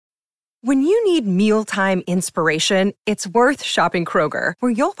When you need mealtime inspiration, it's worth shopping Kroger,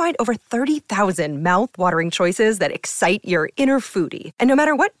 where you'll find over 30,000 mouth-watering choices that excite your inner foodie. And no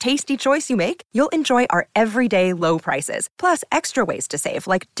matter what tasty choice you make, you'll enjoy our everyday low prices, plus extra ways to save,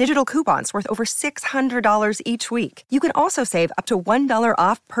 like digital coupons worth over $600 each week. You can also save up to $1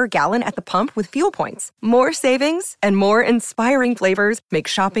 off per gallon at the pump with fuel points. More savings and more inspiring flavors make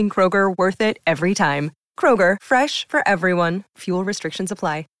shopping Kroger worth it every time. Kroger, fresh for everyone. Fuel restrictions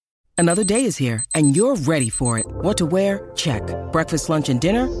apply. Another day is here, and you're ready for it. What to wear? Check. Breakfast, lunch, and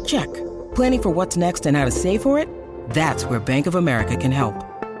dinner? Check. Planning for what's next and how to save for it? That's where Bank of America can help.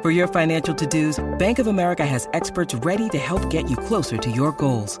 For your financial to-dos, Bank of America has experts ready to help get you closer to your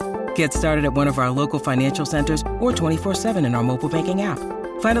goals. Get started at one of our local financial centers or 24/7 in our mobile banking app.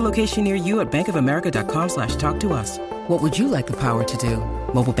 Find a location near you at bankofamerica.com/talktous. What would you like the power to do?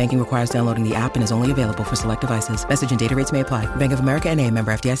 Mobile banking requires downloading the app and is only available for select devices. Message and data rates may apply. Bank of America N.A.,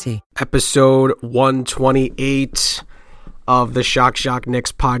 member FDIC. Episode 128 of the Shock Shock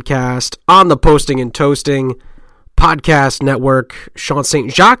Knicks podcast on the Posting and Toasting podcast network. Sean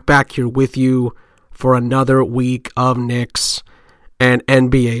St. Jacques back here with you for another week of Knicks and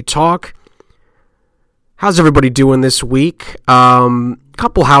NBA talk. How's everybody doing this week?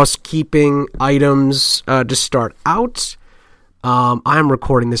 Couple housekeeping items to start out. I'm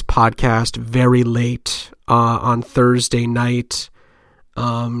recording this podcast very late on Thursday night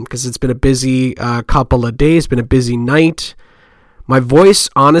because it's been a busy couple of days, been a busy night. My voice,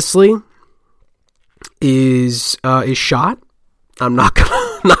 honestly, is shot. I'm not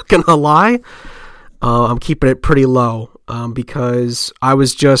gonna lie. I'm keeping it pretty low because I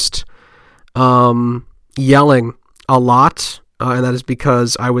was just yelling a lot. And that is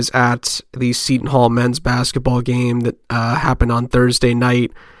because I was at the Seton Hall men's basketball game that happened on Thursday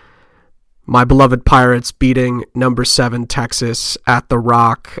night. My beloved Pirates beating number 7 Texas at the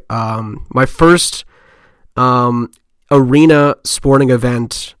Rock. My first arena sporting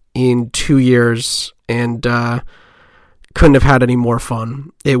event in 2 years, and couldn't have had any more fun.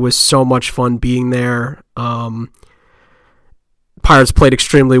 It was so much fun being there. Pirates played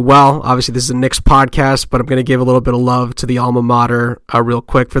extremely well. Obviously, this is a Knicks podcast, but I'm going to give a little bit of love to the alma mater real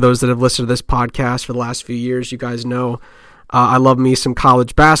quick. For those that have listened to this podcast for the last few years, you guys know I love me some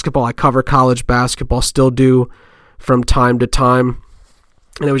college basketball. I cover college basketball, still do from time to time.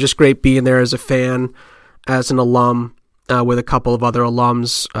 And it was just great being there as a fan, as an alum, with a couple of other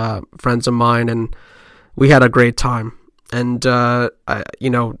alums, friends of mine, and we had a great time. And,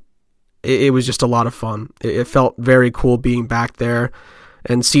 it was just a lot of fun. It felt very cool being back there.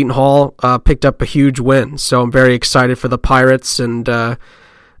 And Seton Hall picked up a huge win. So I'm very excited for the Pirates. And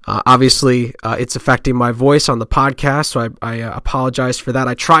obviously, it's affecting my voice on the podcast. So I apologize for that.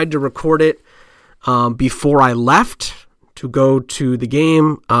 I tried to record it before I left to go to the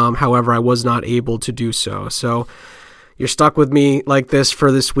game. However, I was not able to do so. So you're stuck with me like this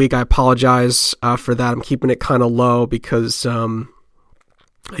for this week. I apologize for that. I'm keeping it kind of low because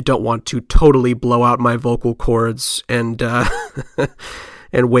I don't want to totally blow out my vocal cords and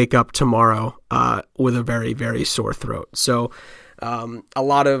and wake up tomorrow with a very, very sore throat. So a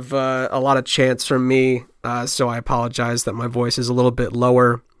lot of chants from me. So I apologize that my voice is a little bit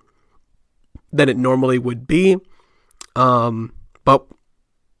lower than it normally would be. But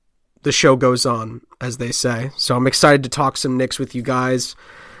the show goes on, as they say. So I'm excited to talk some Knicks with you guys.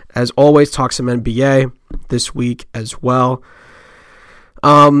 As always, talk some NBA this week as well.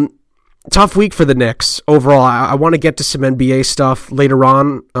 Tough week for the Knicks overall. I want to get to some NBA stuff later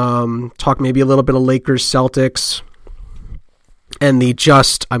on. Talk maybe a little bit of Lakers, Celtics, and the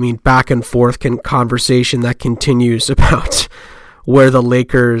back and forth conversation that continues about where the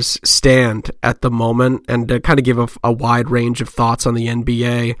Lakers stand at the moment, and to kind of give a wide range of thoughts on the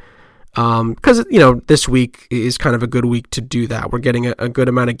NBA. Because, this week is kind of a good week to do that. We're getting a good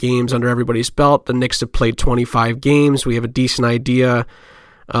amount of games under everybody's belt. The Knicks have played 25 games. We have a decent idea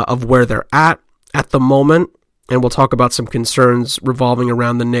of where they're at the moment, and we'll talk about some concerns revolving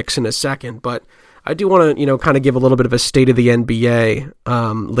around the Knicks in a second. But I do want to, kind of give a little bit of a state of the NBA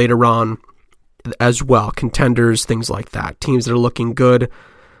later on as well. Contenders, things like that. Teams that are looking good,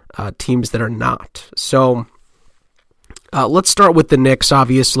 teams that are not. So let's start with the Knicks,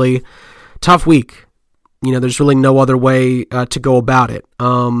 obviously. Tough week. There's really no other way to go about it.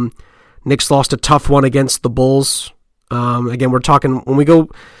 Knicks lost a tough one against the Bulls. Again, we're talking when we go,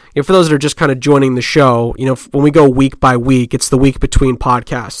 for those that are just kind of joining the show, when we go week by week, it's the week between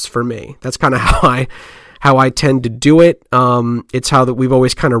podcasts for me. That's kind of how I tend to do it. It's how that we've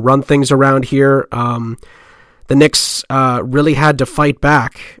always kind of run things around here. The Knicks really had to fight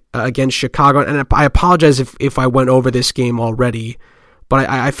back against Chicago, and I apologize if I went over this game already, but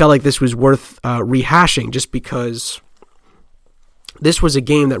I felt like this was worth rehashing just because this was a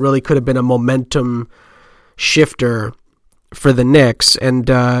game that really could have been a momentum shifter for the Knicks, and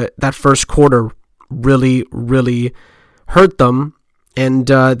that first quarter really, really hurt them, and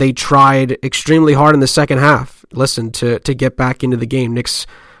they tried extremely hard in the second half, to get back into the game. Knicks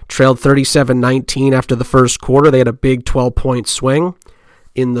trailed 37-19 after the first quarter. They had a big 12-point swing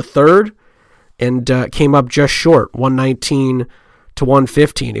in the third, and came up just short, 119-115.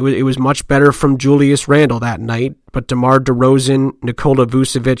 It was much better from Julius Randle that night, but DeMar DeRozan, Nikola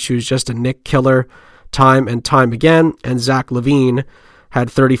Vucevic, who's just a Knick killer time and time again, and Zach LaVine had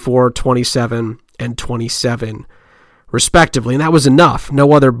 34, 27, and 27 respectively, and that was enough.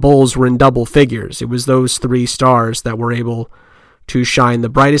 No other Bulls were in double figures. It was those three stars that were able to shine the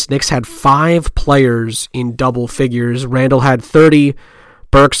brightest. Knicks had 5 players in double figures. Randle had 30.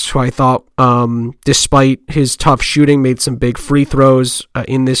 Burks, who I thought, despite his tough shooting, made some big free throws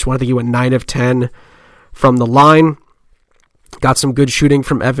in this one. I think he went 9 of 10 from the line. Got some good shooting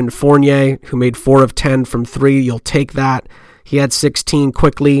from Evan Fournier, who made 4 of 10 from 3. You'll take that. He had 16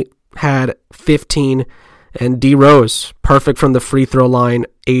 quickly, had 15. And D Rose, perfect from the free throw line,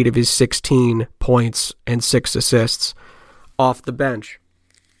 8 of his 16 points and 6 assists off the bench.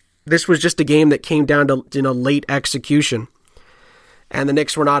 This was just a game that came down to late execution, and the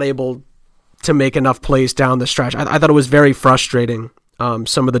Knicks were not able to make enough plays down the stretch. I thought it was very frustrating,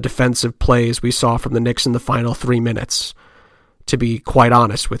 some of the defensive plays we saw from the Knicks in the final 3 minutes, to be quite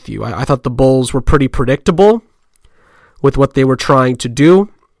honest with you. I thought the Bulls were pretty predictable with what they were trying to do,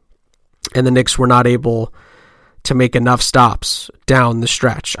 and the Knicks were not able to make enough stops down the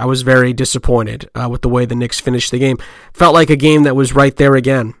stretch. I was very disappointed with the way the Knicks finished the game. Felt like a game that was right there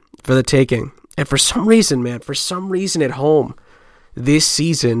again for the taking. And for some reason at home this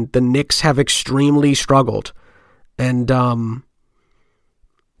season, the Knicks have extremely struggled. And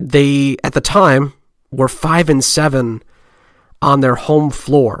they, at the time, were 5-7 on their home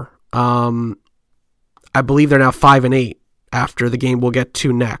floor. I believe they're now 5-8 after the game we'll get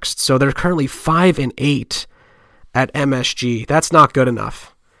to next. So they're currently 5-8 at MSG. That's not good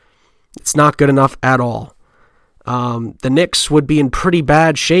enough. It's not good enough at all. The Knicks would be in pretty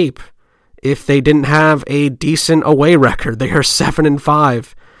bad shape if they didn't have a decent away record. They are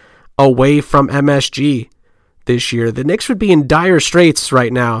 7-5 away from MSG this year. The Knicks would be in dire straits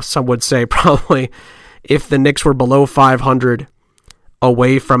right now, some would say, probably, if the Knicks were below 500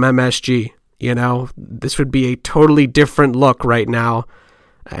 away from MSG. You know, this would be a totally different look right now.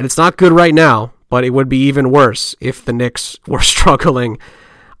 And it's not good right now, but it would be even worse if the Knicks were struggling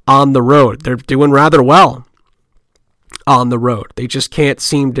on the road. They're doing rather well on the road. They just can't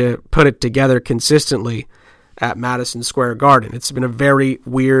seem to put it together consistently at Madison Square Garden. It's been a very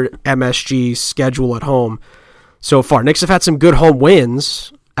weird MSG schedule at home so far. Knicks have had some good home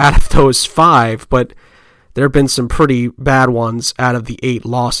wins out of those 5, but there have been some pretty bad ones out of the 8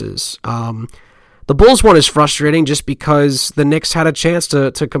 losses. The Bulls one is frustrating just because the Knicks had a chance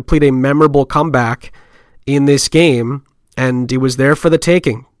to complete a memorable comeback in this game, and it was there for the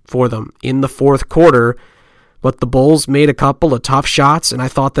taking for them in the fourth quarter. But the Bulls made a couple of tough shots, and I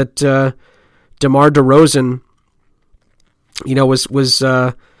thought that DeMar DeRozan, was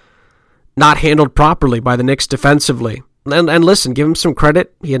not handled properly by the Knicks defensively. And listen, give him some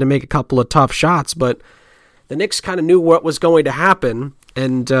credit. He had to make a couple of tough shots, but the Knicks kind of knew what was going to happen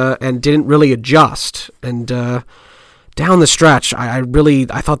and didn't really adjust. And down the stretch, I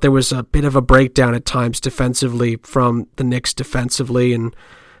thought there was a bit of a breakdown at times defensively from the Knicks defensively, and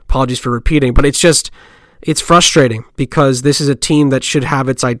apologies for repeating, but it's frustrating because this is a team that should have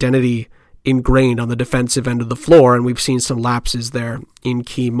its identity ingrained on the defensive end of the floor, and we've seen some lapses there in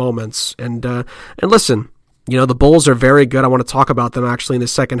key moments. And listen, the Bulls are very good. I want to talk about them actually in the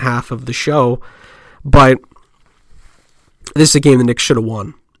second half of the show, but this is a game the Knicks should have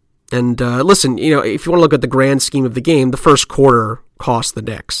won. And listen, if you want to look at the grand scheme of the game, the first quarter cost the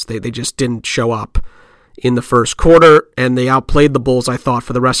Knicks. They just didn't show up in the first quarter, and they outplayed the Bulls, I thought,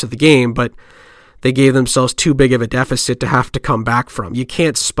 for the rest of the game, but they gave themselves too big of a deficit to have to come back from. You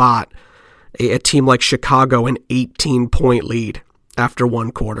can't spot a team like Chicago an 18-point lead after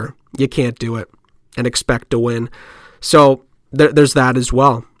one quarter. You can't do it and expect to win. So there's that as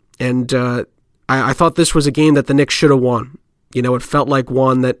well. And I thought this was a game that the Knicks should have won. It felt like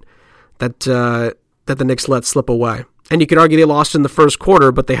one that the Knicks let slip away. And you could argue they lost in the first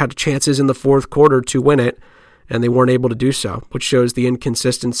quarter, but they had chances in the fourth quarter to win it, and they weren't able to do so, which shows the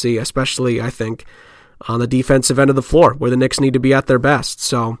inconsistency, especially, I think, on the defensive end of the floor, where the Knicks need to be at their best.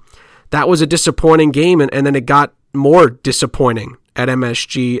 So that was a disappointing game, and then it got more disappointing at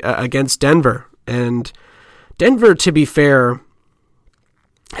MSG against Denver. And Denver, to be fair,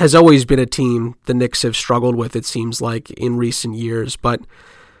 has always been a team the Knicks have struggled with, it seems like, in recent years. But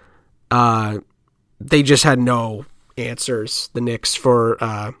they just had no answers, the Knicks, for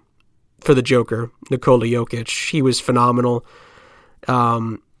the Joker, Nikola Jokic. He was phenomenal.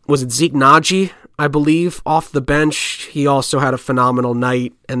 Was it Zeke Naji, I believe, off the bench? He also had a phenomenal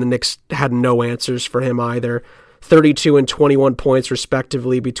night, and the Knicks had no answers for him either. 32 and 21 points,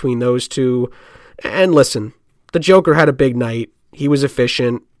 respectively, between those two. And listen, the Joker had a big night. He was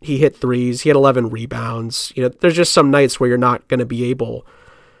efficient. He hit threes. He had 11 rebounds. You know, there's just some nights where you're not going to be able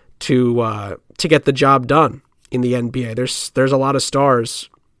to get the job done in the NBA. There's a lot of stars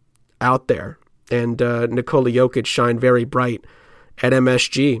out there, and Nikola Jokic shined very bright at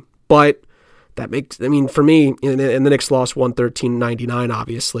MSG. But that makes, I mean, for me, and the Knicks lost 113-99,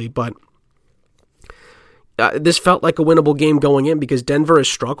 obviously, but this felt like a winnable game going in because Denver has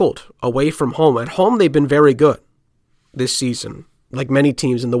struggled away from home. At home, they've been very good this season. Like many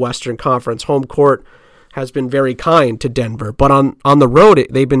teams in the Western Conference, home court has been very kind to Denver. But on the road,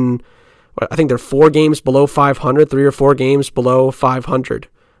 they've been, I think they're 4 games below 500, 3 or 4 games below 500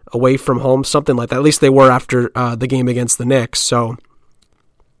 away from home, something like that. At least they were after the game against the Knicks. So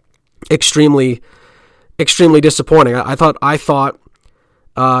extremely, extremely disappointing. I thought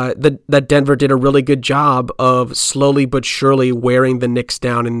that Denver did a really good job of slowly but surely wearing the Knicks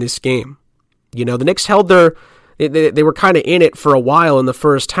down in this game. You know, the Knicks held they were kind of in it for a while in the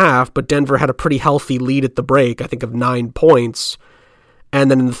first half, but Denver had a pretty healthy lead at the break, I think of 9 points. And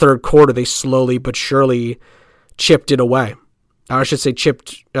then in the third quarter, they slowly but surely chipped it away. Or I should say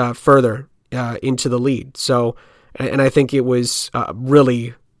chipped further into the lead. So, and I think it was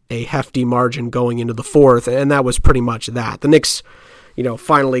really a hefty margin going into the fourth, and that was pretty much that. The Knicks, you know,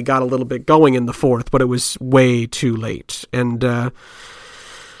 finally got a little bit going in the fourth, but it was way too late. And,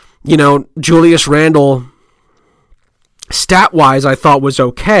 you know, Julius Randle, stat-wise, I thought was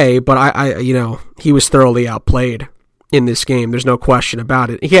okay, but I you know, he was thoroughly outplayed in this game. There's no question about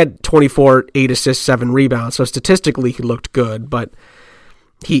it. He had 24, 8 assists, 7 rebounds, so statistically he looked good, but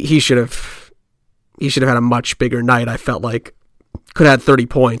he should have had a much bigger night, I felt like. Could have had 30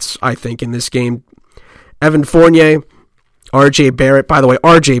 points, I think, in this game. Evan Fournier, RJ Barrett. By the way,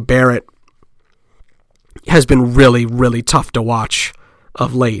 RJ Barrett has been really, really tough to watch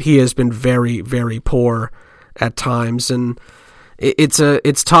of late. He has been very, very poor at times, and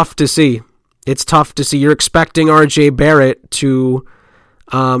it's tough to see. It's tough to see. You're expecting RJ Barrett to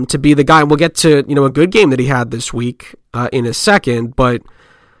be the guy. And we'll get to, you know, a good game that he had this week in a second, but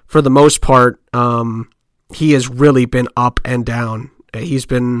for the most part, he has really been up and down. He's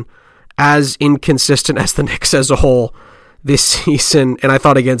been as inconsistent as the Knicks as a whole this season. And I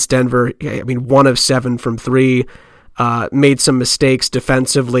thought against Denver, I mean, 1 of 7 from 3, made some mistakes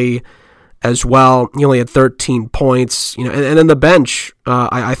defensively as well. He only had 13 points, you know, and then the bench,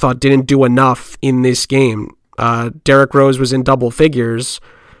 I thought didn't do enough in this game. Derrick Rose was in double figures,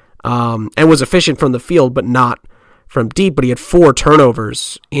 and was efficient from the field, but not from deep, but he had 4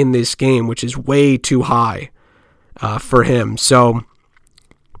 turnovers in this game, which is way too high for him. So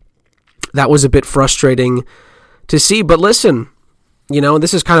that was a bit frustrating to see. But listen, you know,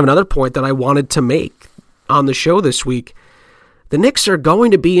 this is kind of another point that I wanted to make on the show this week. The Knicks are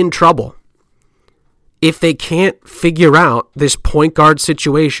going to be in trouble if they can't figure out this point guard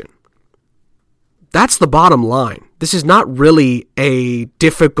situation. That's the bottom line. This is not really a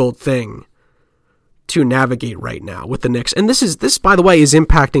difficult thing to navigate right now with the Knicks. And this, by the way, is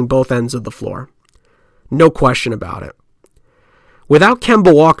impacting both ends of the floor. No question about it. Without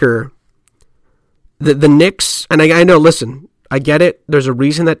Kemba Walker, the Knicks, and I know, listen, I get it. There's a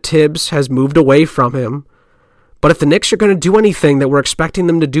reason that Tibbs has moved away from him. But if the Knicks are going to do anything that we're expecting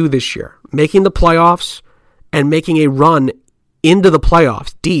them to do this year, making the playoffs and making a run into the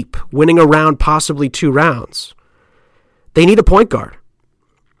playoffs, deep, winning a round, possibly 2 rounds, they need a point guard.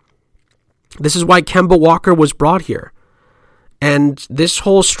 This is why Kemba Walker was brought here. And this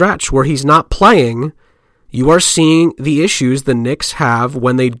whole stretch where he's not playing, you are seeing the issues the Knicks have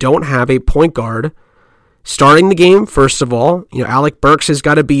when they don't have a point guard starting the game. First of all, you know, Alec Burks has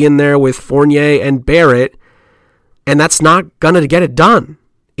got to be in there with Fournier and Barrett, and that's not going to get it done.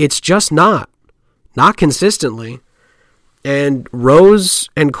 It's just not consistently. And Rose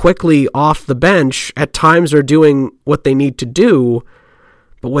and Quickly off the bench at times are doing what they need to do,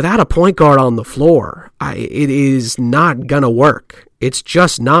 but without a point guard on the floor, it is not going to work. It's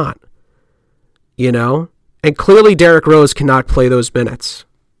just not, you know? And clearly Derrick Rose cannot play those minutes.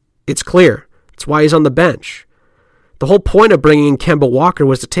 It's clear. It's why he's on the bench. The whole point of bringing in Kemba Walker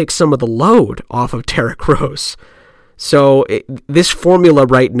was to take some of the load off of Derrick Rose. So this formula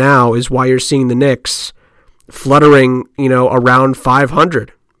right now is why you're seeing the Knicks fluttering, you know, around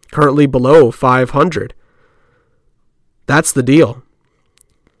 500 currently below 500. That's the deal.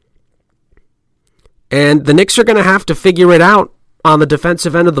 And the Knicks are going to have to figure it out on the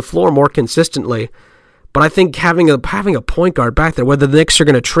defensive end of the floor more consistently. But I think having a point guard back there, whether the Knicks are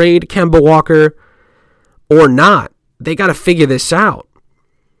going to trade Kemba Walker or not, they got to figure this out.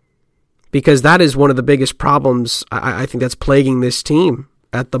 Because that is one of the biggest problems I think that's plaguing this team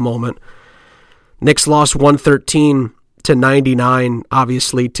at the moment. Knicks lost 113-99,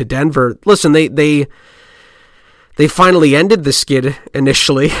 obviously, to Denver. Listen, they finally ended the skid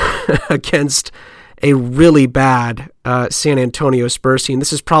initially against a really bad San Antonio Spurs team.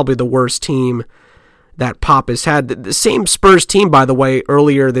 This is probably the worst team that Pop has had. The same Spurs team, by the way,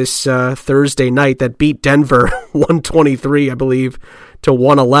 earlier this Thursday night that beat Denver 123, I believe, to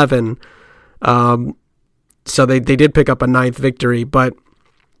 111. So they did pick up a 9th victory. But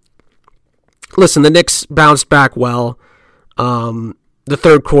listen, the Knicks bounced back well. The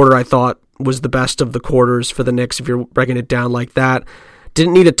third quarter, I thought, was the best of the quarters for the Knicks, if you're breaking it down like that.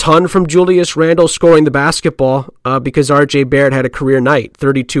 Didn't need a ton from Julius Randle scoring the basketball because R.J. Barrett had a career night,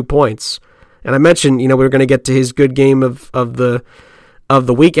 32 points. And I mentioned, we were going to get to his good game of the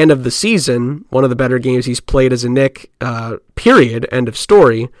weekend of the season, one of the better games he's played as a Knick, period, end of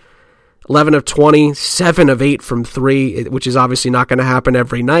story. 11 of 20, 7 of 8 from 3, which is obviously not going to happen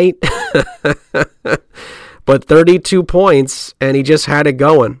every night. But 32 points, and he just had it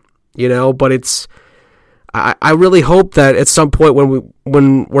going, But it's, I really hope that at some point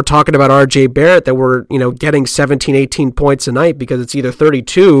when we're talking about R.J. Barrett, that we're getting 17, 18 points a night, because it's either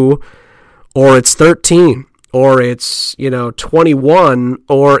 32 or it's 13 or it's 21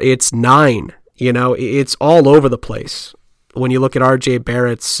 or it's 9. It's all over the place when you look at R.J.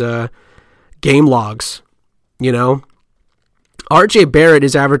 Barrett's game logs. R.J. Barrett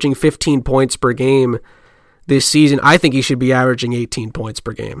is averaging 15 points per game this season. I think he should be averaging 18 points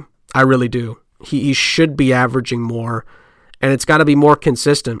per game. I really do. He should be averaging more, and it's got to be more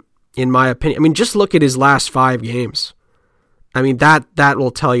consistent, in my opinion. Just look at his last 5 games. That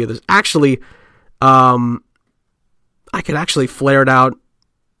will tell you this. Actually, I could actually flare it out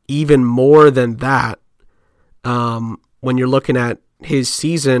even more than that when you're looking at his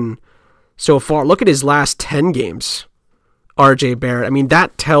season so far. Look at his last 10 games, R.J. Barrett.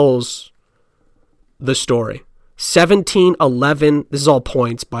 That tells the story. 17, 11, this is all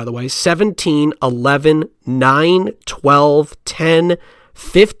points, by the way, 17, 11, 9, 12, 10,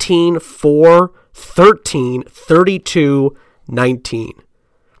 15, 4, 13, 32, 19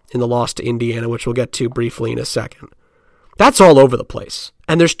 in the loss to Indiana, which we'll get to briefly in a second. That's all over the place.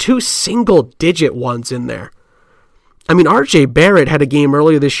 And there's 2 single-digit ones in there. R.J. Barrett had a game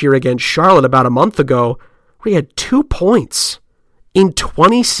earlier this year against Charlotte about a month ago where he had 2 points in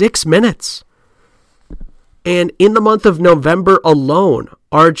 26 minutes. And in the month of November alone,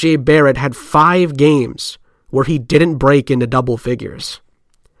 R.J. Barrett had 5 games where he didn't break into double figures.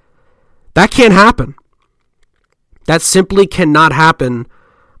 That can't happen. That simply cannot happen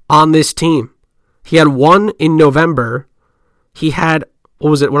on this team. He had 1 in November. He had,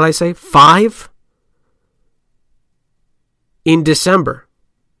 5 in December.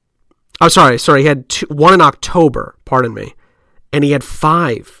 Oh, sorry. He had 1 in October, pardon me. And he had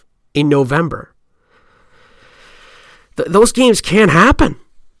 5 in November. Those games can't happen.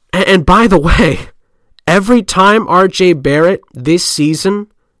 And by the way, every time R.J. Barrett this season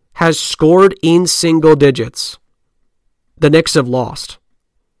has scored in single digits, the Knicks have lost.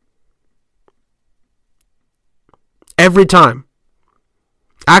 Every time.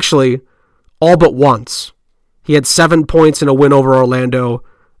 Actually, all but once. He had 7 points in a win over Orlando,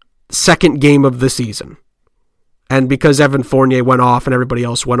 second game of the season. And because Evan Fournier went off and everybody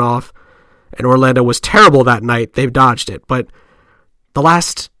else went off, and Orlando was terrible that night, they've dodged it. But the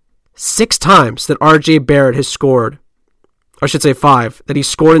last 6 times that R.J. Barrett has scored, or I should say 5, that he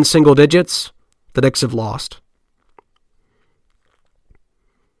scored in single digits, the Knicks have lost.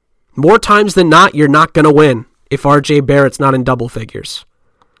 More times than not, you're not going to win if R.J. Barrett's not in double figures.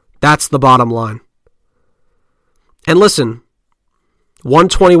 That's the bottom line. And listen,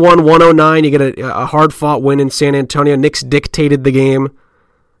 121-109, you get a hard-fought win in San Antonio. Knicks dictated the game.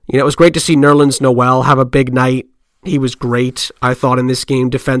 It was great to see Nerlens Noel have a big night. He was great, I thought, in this game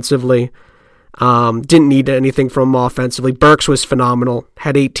defensively. Didn't need anything from him offensively. Burks was phenomenal.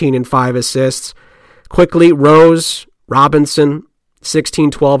 Had 18 and 5 assists. Quickly, Rose, Robinson,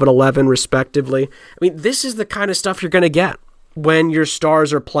 16, 12, and 11, respectively. This is the kind of stuff you're going to get when your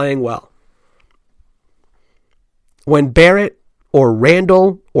stars are playing well. When Barrett or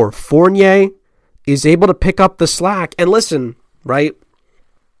Randle or Fournier is able to pick up the slack. And listen, right?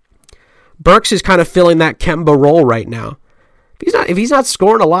 Burks is kind of filling that Kemba role right now. If he's not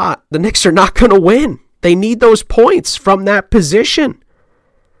scoring a lot, the Knicks are not going to win. They need those points from that position.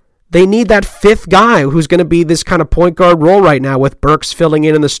 They need that fifth guy who's going to be this kind of point guard role right now with Burks filling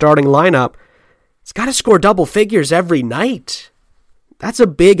in the starting lineup. He's got to score double figures every night. That's a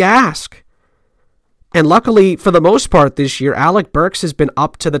big ask. And luckily, for the most part this year, Alec Burks has been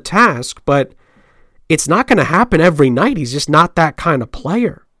up to the task, but it's not going to happen every night. He's just not that kind of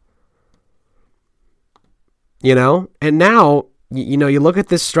player. And now, you look at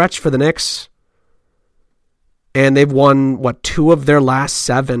this stretch for the Knicks, and they've won, 2 of their last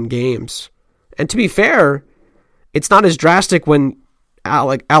 7 games. And to be fair, it's not as drastic when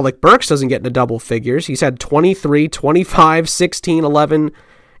Alec Burks doesn't get into double figures. He's had 23, 25, 16, 11,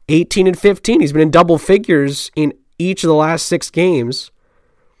 18, and 15. He's been in double figures in each of the last 6 games.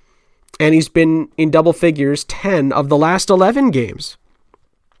 And he's been in double figures 10 of the last 11 games.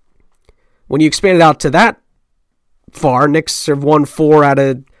 When you expand it out to that far, Knicks have won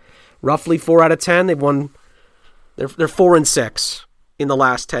roughly 4 out of 10. They've won, they're 4-6 in the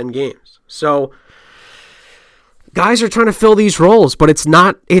last 10 games. So guys are trying to fill these roles, but it's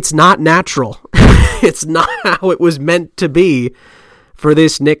not natural. It's not how it was meant to be for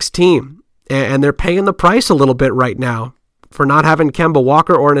this Knicks team. And they're paying the price a little bit right now for not having Kemba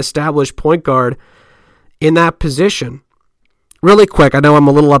Walker or an established point guard in that position. Really quick, I know I'm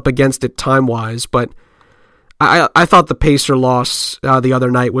a little up against it time-wise, but I thought the Pacer loss the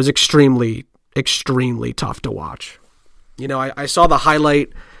other night was extremely, extremely tough to watch. I saw the highlight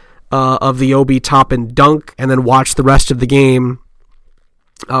of the Obi Toppin dunk and then watched the rest of the game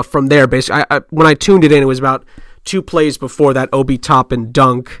from there. Basically, when I tuned it in, it was about 2 plays before that Obi Toppin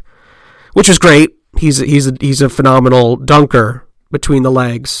dunk, which was great. He's a phenomenal dunker between the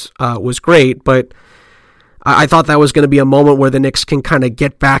legs. Was great, but I thought that was going to be a moment where the Knicks can kind of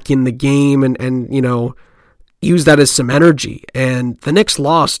get back in the game and use that as some energy. And the Knicks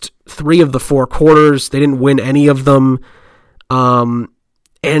lost 3 of the 4 quarters. They didn't win any of them. And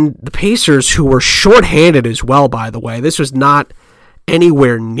the Pacers, who were shorthanded as well, by the way, this was not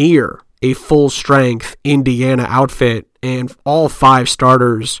anywhere near a full-strength Indiana outfit, and all 5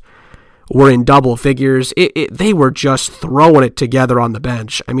 starters were in double figures. They were just throwing it together on the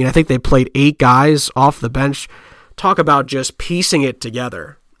bench. I mean, I think they played 8 guys off the bench. Talk about just piecing it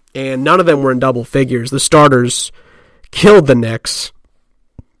together. And none of them were in double figures. The starters killed the Knicks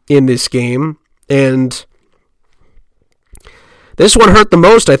in this game. And this one hurt the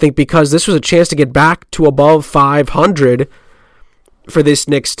most, I think, because this was a chance to get back to above 500 for this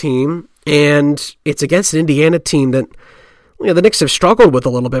Knicks team. And it's against an Indiana team that the Knicks have struggled with a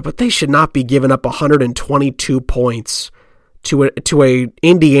little bit, but they should not be giving up 122 points to a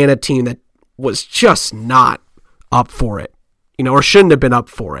Indiana team that was just not up for it, or shouldn't have been up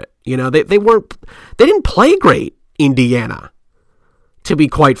for it. They didn't play great, Indiana. To be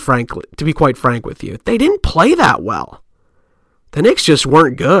quite frank with you, they didn't play that well. The Knicks just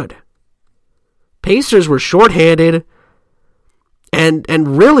weren't good. Pacers were shorthanded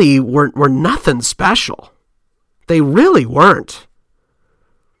and really were nothing special. They really weren't.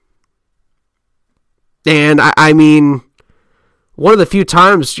 And I mean, one of the few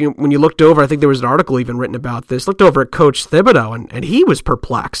times when you looked over, I think there was an article even written about this, looked over at Coach Thibodeau, and he was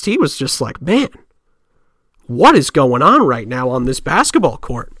perplexed. He was just like, man, what is going on right now on this basketball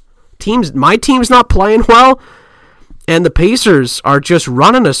court? My team's not playing well, and the Pacers are just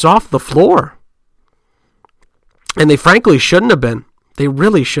running us off the floor. And they frankly shouldn't have been. They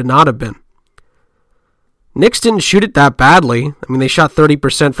really should not have been. Knicks didn't shoot it that badly. I mean, they shot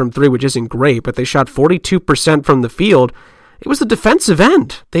 30% from 3, which isn't great, but they shot 42% from the field. It was the defensive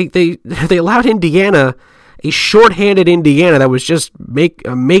end. They allowed Indiana, a shorthanded Indiana that was just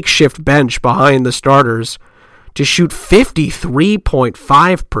a makeshift bench behind the starters, to shoot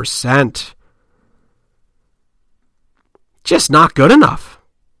 53.5%. Just not good enough.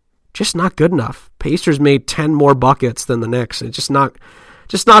 Just not good enough. Pacers made 10 more buckets than the Knicks. It's just not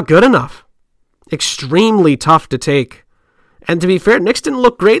good enough. Extremely tough to take. And to be fair, Knicks didn't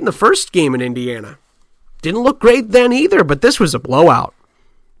look great in the first game in Indiana. Didn't look great then either, but this was a blowout.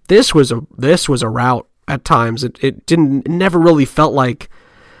 This was a rout at times. It never really felt like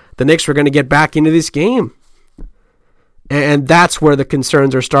the Knicks were going to get back into this game. And that's where the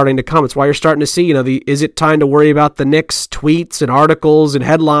concerns are starting to come. It's why you're starting to see, is it time to worry about the Knicks tweets and articles and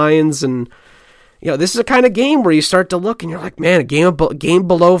headlines? And, this is a kind of game where you start to look and you're like, man, a game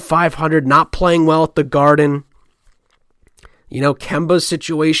below 500, not playing well at the Garden. Kemba's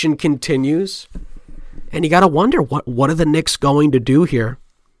situation continues. And you got to wonder, what are the Knicks going to do here?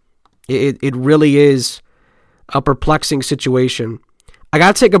 It really is a perplexing situation. I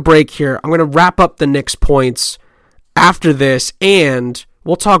got to take a break here. I'm going to wrap up the Knicks points after this, and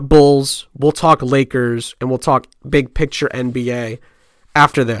we'll talk Bulls, we'll talk Lakers, and we'll talk big picture NBA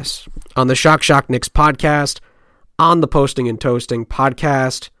after this on the Shock Shock Knicks podcast on the Posting and Toasting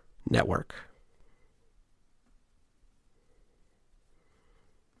Podcast Network.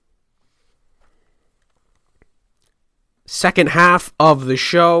 Second half of the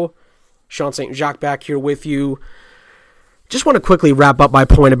show. Sean St. Jacques back here with you. Just want to quickly wrap up my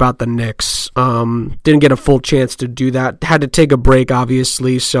point about the Knicks. Didn't get a full chance to do that. Had to take a break,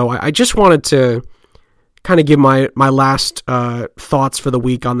 obviously. So I just wanted to kind of give my last thoughts for the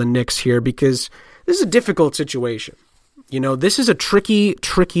week on the Knicks here, because this is a difficult situation. You know, this is a tricky,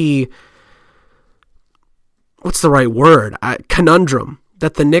 what's the right word? Conundrum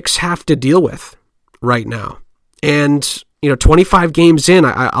that the Knicks have to deal with right now. And, 25 games in,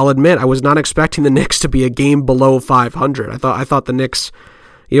 I'll admit, I was not expecting the Knicks to be a game below 500. I thought the Knicks,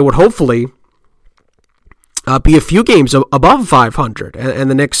 would hopefully be a few games above 500. And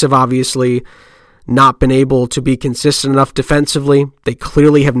the Knicks have obviously not been able to be consistent enough defensively. They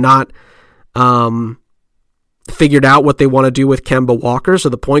clearly have not figured out what they want to do with Kemba Walker. So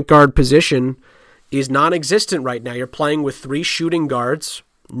the point guard position is non-existent right now. You're playing with 3 shooting guards,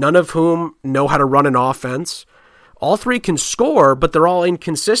 none of whom know how to run an offense. All 3 can score, but they're all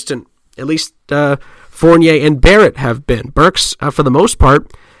inconsistent. At least Fournier and Barrett have been. Burks, for the most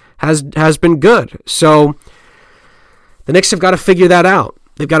part, has been good. So the Knicks have got to figure that out.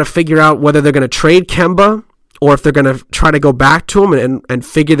 They've got to figure out whether they're going to trade Kemba or if they're going to try to go back to him and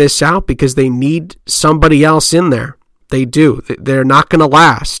figure this out, because they need somebody else in there. They do. They're not going to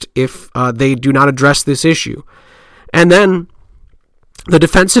last if they do not address this issue. And then the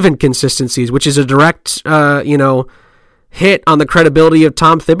defensive inconsistencies, which is a direct, hit on the credibility of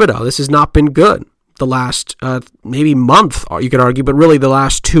Tom Thibodeau. This has not been good. The last maybe month, you could argue, but really the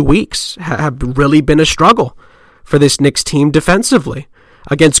last 2 weeks have really been a struggle for this Knicks team defensively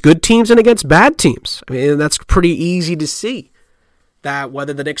against good teams and against bad teams. I mean, that's pretty easy to see that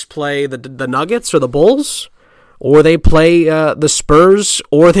whether the Knicks play the Nuggets or the Bulls, or they play the Spurs,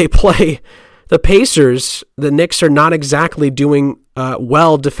 or they play the Pacers, the Knicks are not exactly doing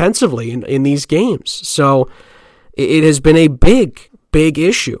well defensively in these games. So it has been a big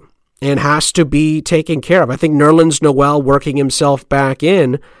issue and has to be taken care of. I think Nerlens Noel working himself back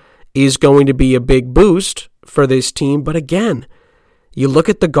in is going to be a big boost for this team. But again, you look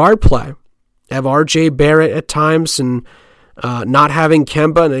at the guard play. Have R.J. Barrett at times, and not having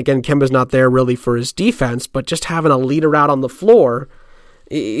Kemba, and again, Kemba's not there really for his defense, but just having a leader out on the floor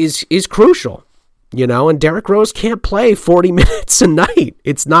is crucial, and Derrick Rose can't play 40 minutes a night.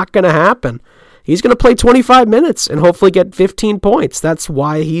 It's not going to happen. He's going to play 25 minutes and hopefully get 15 points. That's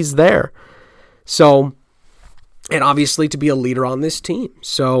why he's there. So, and obviously to be a leader on this team.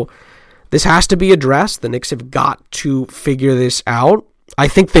 So this has to be addressed. The Knicks have got to figure this out. I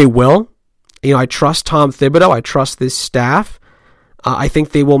think they will. I trust Tom Thibodeau. I trust this staff. I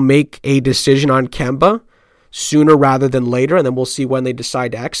think they will make a decision on Kemba sooner rather than later, and then we'll see when they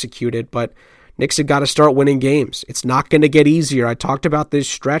decide to execute it. But Knicks have got to start winning games. It's not going to get easier. I talked about this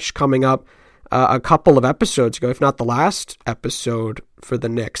stretch coming up a couple of episodes ago, if not the last episode for the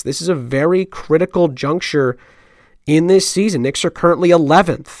Knicks. This is a very critical juncture in this season. Knicks are currently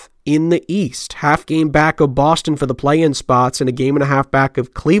 11th in the East, half game back of Boston for the play-in spots, and a game and a half back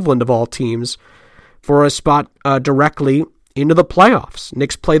of Cleveland of all teams for a spot directly into the playoffs.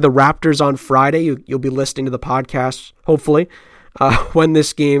 Knicks play the Raptors on Friday. You'll be listening to the podcast, hopefully, when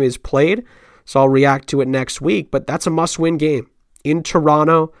this game is played. So I'll react to it next week. But that's a must-win game in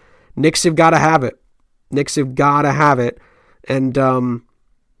Toronto. Knicks have got to have it. Knicks have got to have it. And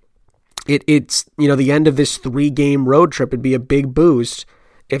it's the end of this 3-game road trip would be a big boost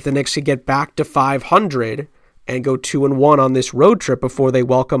if the Knicks could get back to 500 and go 2-1 on this road trip before they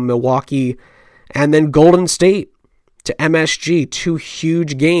welcome Milwaukee and then Golden State to MSG. 2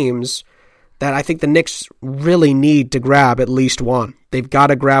 huge games that I think the Knicks really need to grab at least one. They've got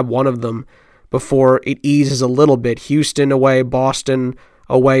to grab one of them before it eases a little bit. Houston away, Boston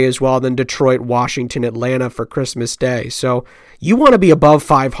away as well, then Detroit, Washington, Atlanta for Christmas Day. So you want to be above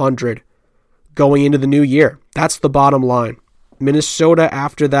 500 going into the new year. That's the bottom line. Minnesota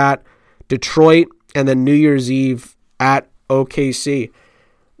after that, Detroit, and then New Year's Eve at OKC.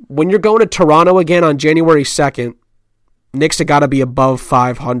 When you're going to Toronto again on January 2nd, Knicks have got to be above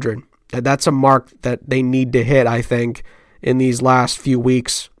 500. And that's a mark that they need to hit, I think, in these last few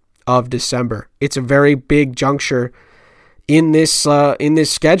weeks of December. It's a very big juncture in this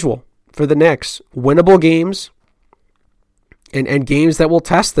schedule for the Knicks. Winnable games and games that will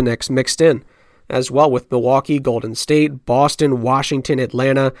test the Knicks mixed in as well, with Milwaukee, Golden State, Boston, Washington,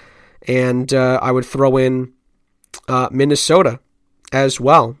 Atlanta, and I would throw in Minnesota as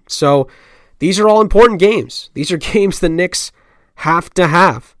well. So these are all important games. These are games the Knicks have to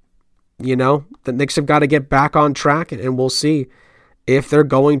have. You know, the Knicks have got to get back on track, and we'll see if they're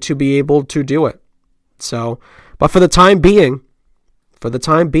going to be able to do it. So, but for the time being,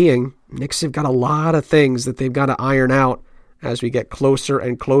 Knicks have got a lot of things that they've got to iron out as we get closer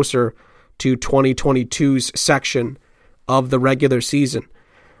and closer to 2022's section of the regular season.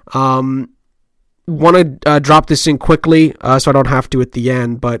 Want to drop this in quickly so I don't have to at the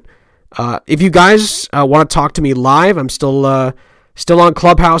end, but if you guys want to talk to me live, I'm still on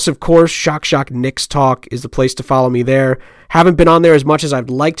Clubhouse, of course. Shock Knicks Talk is the place to follow me there. Haven't been on there as much as I'd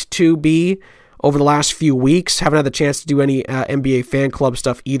liked to be over the last few weeks. Haven't had the chance to do any NBA Fan Club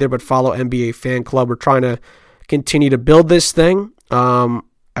stuff either, but follow NBA Fan Club. We're trying to continue to build this thing.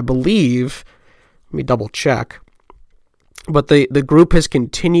 I believe, let me double check, but the group has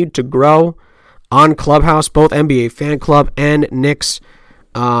continued to grow on Clubhouse, both NBA Fan Club and Knicks,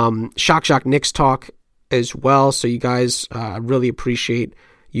 Shock Knicks Talk as well. So you guys, I really appreciate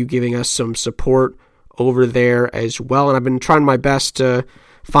you giving us some support over there as well. And I've been trying my best to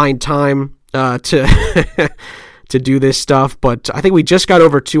find time to to do this stuff, but I think we just got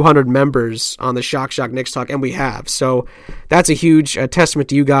over 200 members on the Shock Knicks Talk, and we have. So that's a huge testament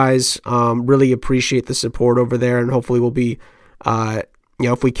to you guys. Really appreciate the support over there, and hopefully we'll be,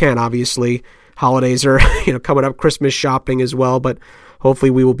 if we can, obviously. Holidays are coming up, Christmas shopping as well, but hopefully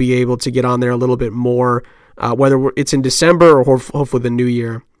we will be able to get on there a little bit more, whether it's in December or hopefully the new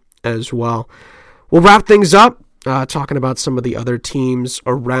year as well. We'll wrap things up talking about some of the other teams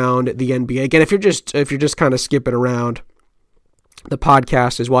around the NBA. Again, if you're just kind of skipping around the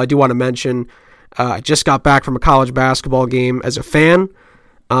podcast as well, I do want to mention I just got back from a college basketball game as a fan.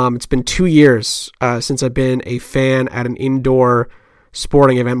 It's been 2 years since I've been a fan at an indoor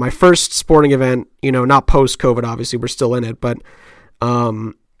sporting event. My first sporting event, not post-COVID, obviously, we're still in it, but,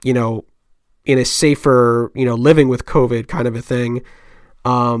 in a safer, living with COVID kind of a thing,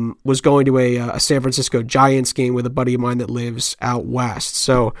 was going to a San Francisco Giants game with a buddy of mine that lives out west.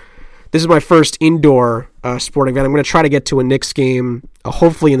 So this is my first indoor sporting event. I'm going to try to get to a Knicks game,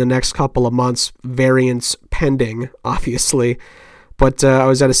 hopefully in the next couple of months, variants pending, obviously. But I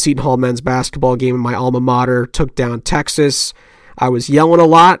was at a Seton Hall men's basketball game in my alma mater, took down Texas. I was yelling a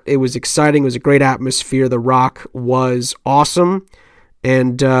lot. It was exciting. It was a great atmosphere. The Rock was awesome.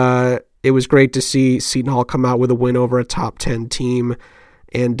 And it was great to see Seton Hall come out with a win over a top 10 team.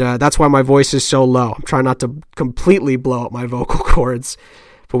 And that's why my voice is so low. I'm trying not to completely blow up my vocal cords.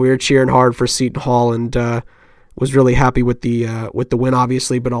 But we were cheering hard for Seton Hall, and was really happy with the win,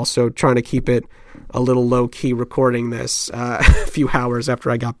 obviously, but also trying to keep it a little low-key recording this a few hours after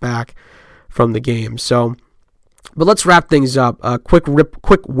I got back from the game. So, but let's wrap things up. Quick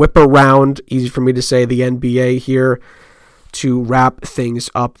whip around, easy for me to say, the NBA here to wrap things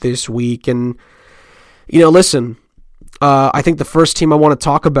up this week. And, listen, I think the first team I want to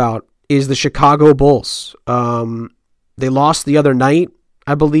talk about is the Chicago Bulls. They lost the other night,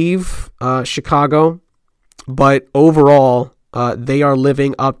 I believe, Chicago. But overall, they are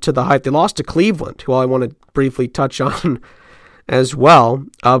living up to the hype. They lost to Cleveland, who I want to briefly touch on as well.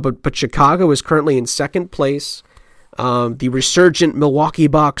 But Chicago is currently in second place. The resurgent Milwaukee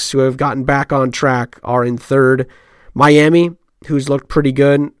Bucks, who have gotten back on track, are in third. Miami, who's looked pretty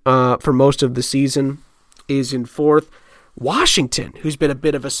good for most of the season, is in fourth. Washington, who's been a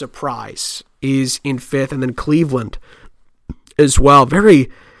bit of a surprise, is in fifth. And then Cleveland as well. Three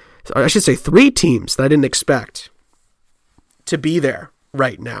teams that I didn't expect to be there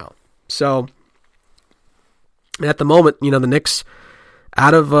right now. So at the moment, the Knicks,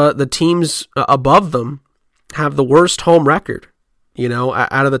 out of the teams above them, have the worst home record.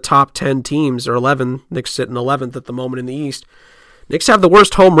 Out of the top 10 teams, or 11, Knicks sit in 11th at the moment in the East. Knicks have the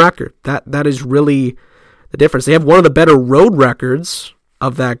worst home record. That is really the difference. They have one of the better road records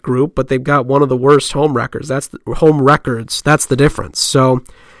of that group, but they've got one of the worst home records. That's the difference. So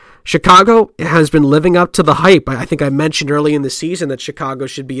Chicago has been living up to the hype. I think I mentioned early in the season that Chicago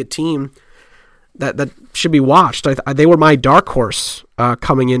should be a team that should be watched. They were my dark horse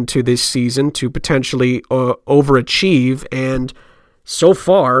coming into this season to potentially overachieve, and so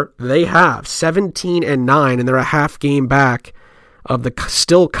far they have 17-9, and they're a half game back of the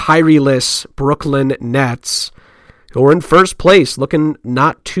still Kyrie-less Brooklyn Nets, who are in first place, looking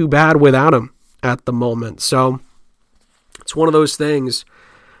not too bad without him at the moment. So it's one of those things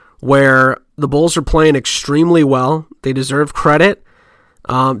where the Bulls are playing extremely well. They deserve credit.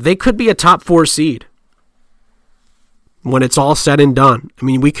 They could be a top 4 seed when it's all said and done. I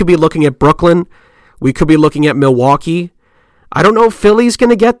mean, we could be looking at Brooklyn. We could be looking at Milwaukee. I don't know if Philly's going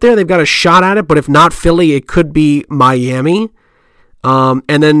to get there. They've got a shot at it, but if not Philly, it could be Miami. And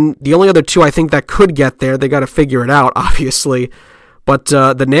then the only other two I think that could get there, they got to figure it out, obviously. But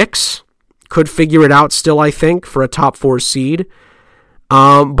the Knicks could figure it out still, I think, for a top 4 seed.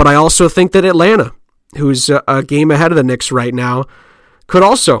 But I also think that Atlanta, who's a game ahead of the Knicks right now, could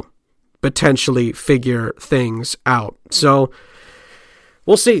also potentially figure things out. So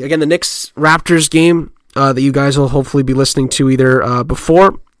we'll see. Again, the Knicks-Raptors game that you guys will hopefully be listening to either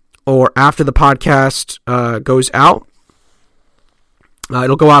before or after the podcast goes out.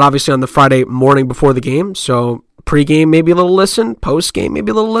 It'll go out, obviously, on the Friday morning before the game. So pre-game, maybe a little listen. Post-game,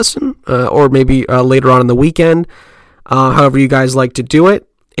 maybe a little listen. Or maybe later on in the weekend. However you guys like to do it.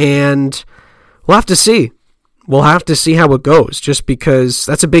 And we'll have to see. We'll have to see how it goes. Just because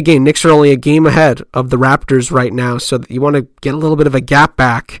that's a big game. Knicks are only a game ahead of the Raptors right now. So you want to get a little bit of a gap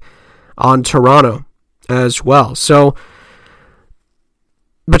back on Toronto as well. So,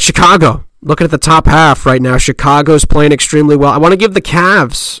 but Chicago, looking at the top half right now, Chicago's playing extremely well. I want to give the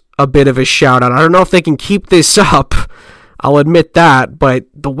Cavs a bit of a shout out. I don't know if they can keep this up. I'll admit that, but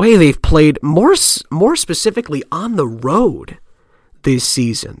the way they've played more specifically on the road this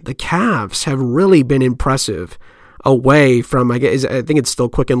season, the Cavs have really been impressive away from, I think it's still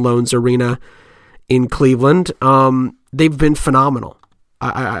Quicken Loans Arena in Cleveland. They've been phenomenal.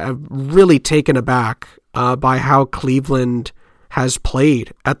 I'm really taken aback by how Cleveland has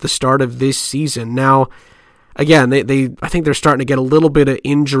played at the start of this season. Now, again, I think they're starting to get a little bit of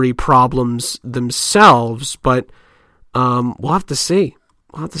injury problems themselves, but we'll have to see.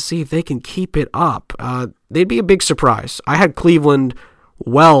 We'll have to see if they can keep it up. They'd be a big surprise. I had Cleveland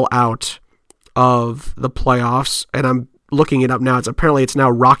well out of the playoffs, and I'm looking it up now. It's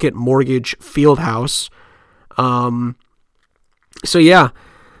now Rocket Mortgage Fieldhouse. So yeah,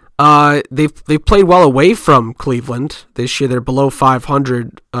 they've played well away from Cleveland this year. They're below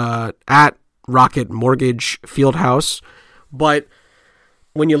 500 at Rocket Mortgage Fieldhouse, but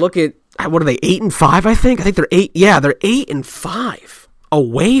when you look at what are they, 8-5? I think they're 8. Yeah, they're 8-5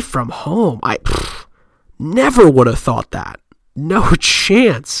 away from home. I never would have thought that. No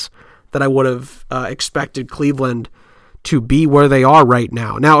chance that I would have expected Cleveland to be where they are right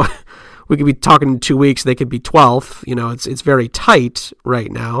now. Now, we could be talking in 2 weeks. They could be 12th. You know, it's very tight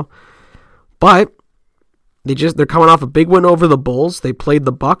right now. But they're coming off a big win over the Bulls. They played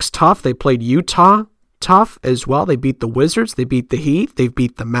the Bucks tough. They played Utah tough as well. They beat the Wizards. They beat the Heat. They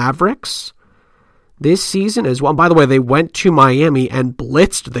beat the Mavericks this season as well. And by the way, they went to Miami and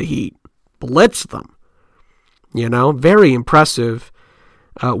blitzed the Heat. Blitzed them. You know, very impressive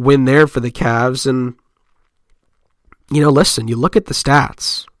win there for the Cavs. And, you know, listen, you look at the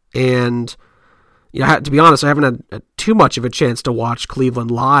stats. And, you know, to be honest, I haven't had too much of a chance to watch Cleveland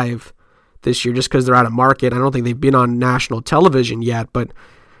live this year just because they're out of market. I don't think they've been on national television yet. But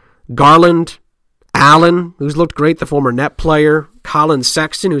Garland, Allen, who's looked great, the former net player, Colin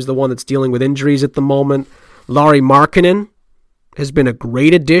Sexton, who's the one that's dealing with injuries at the moment, Lauri Markkanen has been a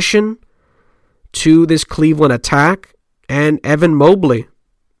great addition to this Cleveland attack, and Evan Mobley,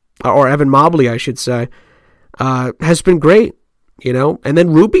 I should say, has been great, you know. And then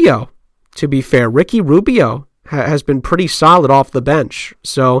Rubio, to be fair, Ricky Rubio has been pretty solid off the bench.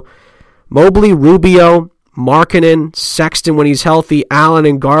 So Mobley, Rubio, Markkanen, Sexton when he's healthy, Allen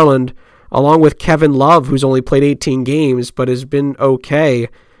and Garland, along with Kevin Love, who's only played 18 games but has been okay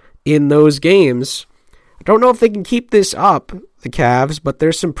in those games. I don't know if they can keep this up, the Cavs, but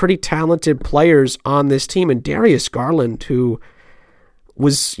there's some pretty talented players on this team. And Darius Garland, who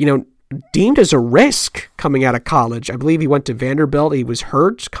was, you know, deemed as a risk coming out of college. I believe he went to Vanderbilt. He was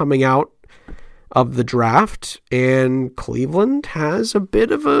hurt coming out of the draft. And Cleveland has a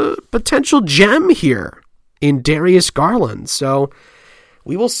bit of a potential gem here in Darius Garland. So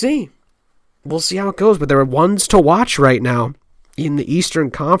we will see. We'll see how it goes. But there are ones to watch right now in the Eastern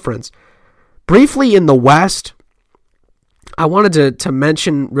Conference. Briefly in the West, I wanted to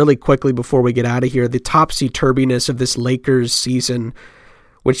mention really quickly before we get out of here the topsy-turviness of this Lakers season,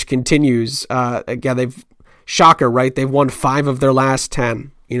 which continues. Again, shocker, right? They've won 5 of their last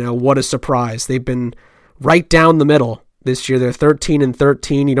 10. You know, what a surprise. They've been right down the middle this year. They're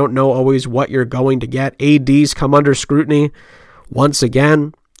 13-13. You don't know always what you're going to get. AD's come under scrutiny once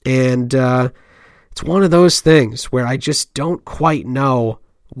again. And it's one of those things where I just don't quite know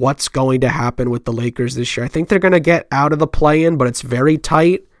what's going to happen with the Lakers this year. I think they're going to get out of the play-in, but it's very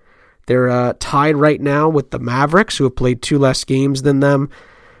tight. They're tied right now with the Mavericks, who have played 2 less games than them.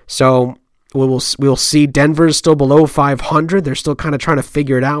 So we'll see. Denver's still below 500. They're still kind of trying to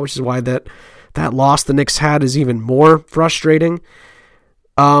figure it out, which is why that loss the Knicks had is even more frustrating.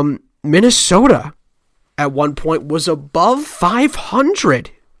 Minnesota at one point was above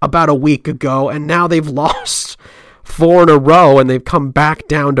 500 about a week ago, and now they've lost 4 in a row, and they've come back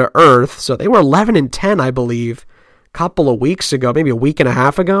down to earth. So they were 11-10, I believe, a couple of weeks ago, maybe a week and a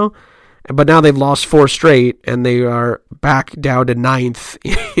half ago. But now they've lost 4 straight, and they are back down to 9th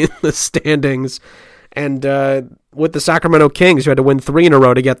in the standings. And with the Sacramento Kings, who had to win 3 in a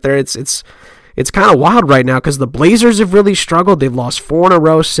row to get there, it's kind of wild right now because the Blazers have really struggled. They've lost 4 in a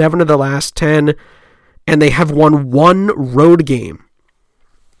row, 7 of the last 10, and they have won 1 road game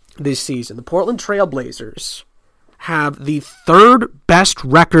this season. The Portland Trail Blazers have the 3rd best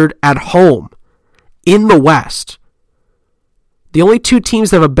record at home in the West. The only 2 teams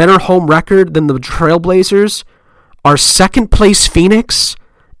that have a better home record than the Trailblazers are 2nd place Phoenix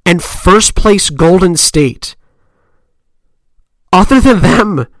and 1st place Golden State. Other than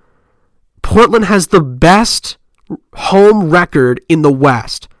them, Portland has the best home record in the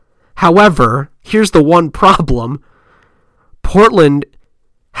West. However, here's the one problem. Portland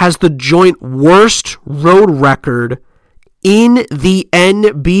has the joint worst road record in the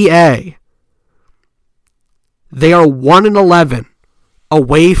NBA. They are 1-11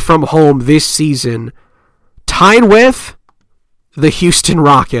 away from home this season, tied with the Houston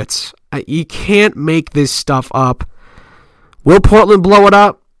Rockets. You can't make this stuff up. Will Portland blow it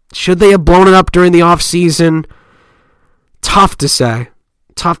up? Should they have blown it up during the offseason? Tough to say.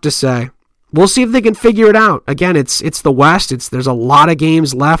 We'll see if they can figure it out. Again, it's the West. There's a lot of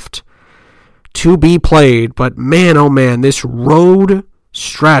games left to be played, but man, oh man, this road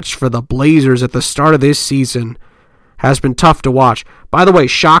stretch for the Blazers at the start of this season has been tough to watch. By the way,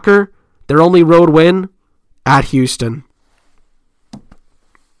 shocker, their only road win at Houston.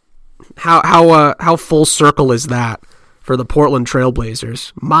 How full circle is that for the Portland Trail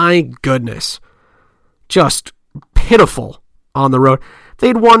Blazers? My goodness. Just pitiful on the road. If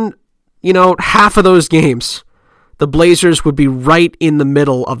they'd won, half of those games, the Blazers would be right in the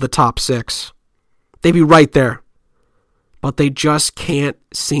middle of the top 6. They'd be right there. But they just can't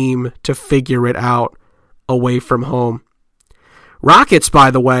seem to figure it out away from home. Rockets,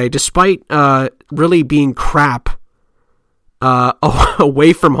 by the way, despite really being crap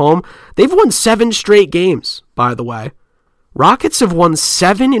away from home, they've won 7 straight games, by the way. Rockets have won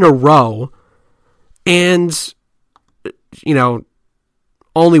 7 in a row, and,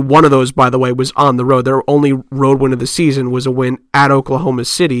 only one of those, by the way, was on the road. Their only road win of the season was a win at Oklahoma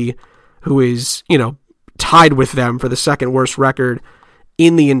City, who is, tied with them for the 2nd worst record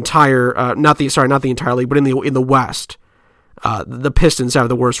in the entire, not the entire league, but in the West. The Pistons have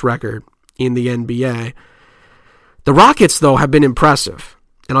the worst record in the NBA. The Rockets, though, have been impressive,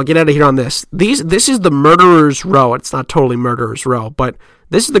 and I'll get out of here on this. This is the Murderers Row. It's not totally Murderers Row, but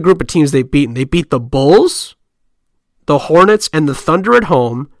this is the group of teams they've beaten. They beat the Bulls, the Hornets, and the Thunder at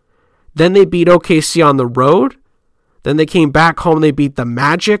home. Then they beat OKC on the road. Then they came back home. They beat the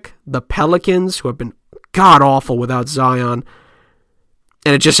Magic, the Pelicans, who have been god-awful without Zion.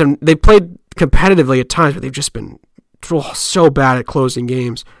 And they played competitively at times, but they've just been so bad at closing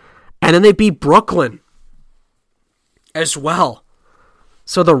games. And then they beat Brooklyn as well.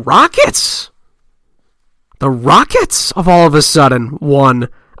 So the Rockets of all of a sudden won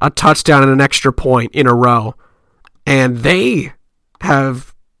a touchdown and an extra point in a row. And they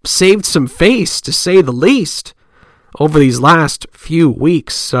have saved some face, to say the least, over these last few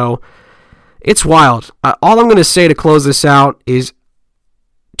weeks. So it's wild. All I'm going to say to close this out is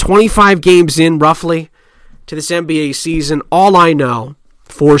 25 games in, roughly, to this NBA season, all I know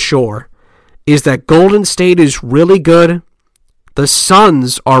for sure is that Golden State is really good, the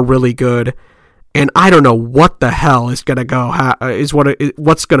Suns are really good, and I don't know what the hell is going to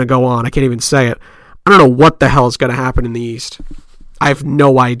what's going to go on. I can't even say it. I don't know what the hell is going to happen in the East. I have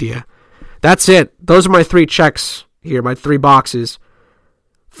no idea. That's it. Those are my 3 checks here, my 3 boxes.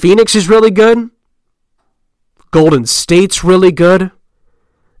 Phoenix is really good. Golden State's really good.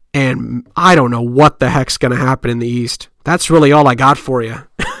 And I don't know what the heck's going to happen in the East. That's really all I got for you.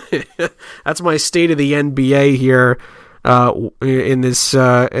 That's my state of the NBA here in this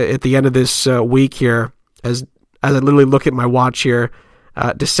at the end of this week here, as I literally look at my watch here,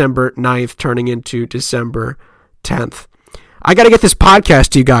 December 9th turning into December 10th. I got to get this podcast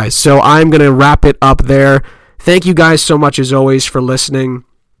to you guys, so I'm going to wrap it up there. Thank you guys so much, as always, for listening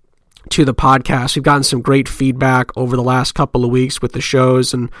to the podcast. We've gotten some great feedback over the last couple of weeks with the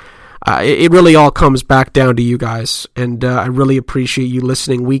shows, and it really all comes back down to you guys, and I really appreciate you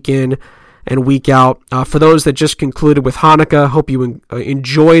listening week in and week out. For those that just concluded with Hanukkah, hope you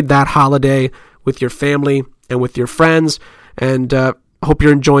enjoyed that holiday with your family and with your friends, and hope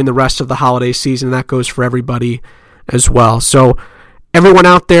you're enjoying the rest of the holiday season. That goes for everybody as well. So everyone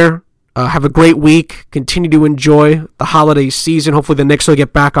out there, Have a great week. Continue to enjoy the holiday season. Hopefully the Knicks will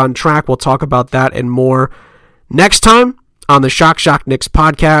get back on track. We'll talk about that and more next time on the Shock Knicks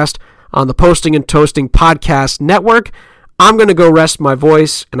podcast on the Posting and Toasting Podcast Network. I'm going to go rest my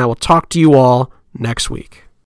voice, and I will talk to you all next week.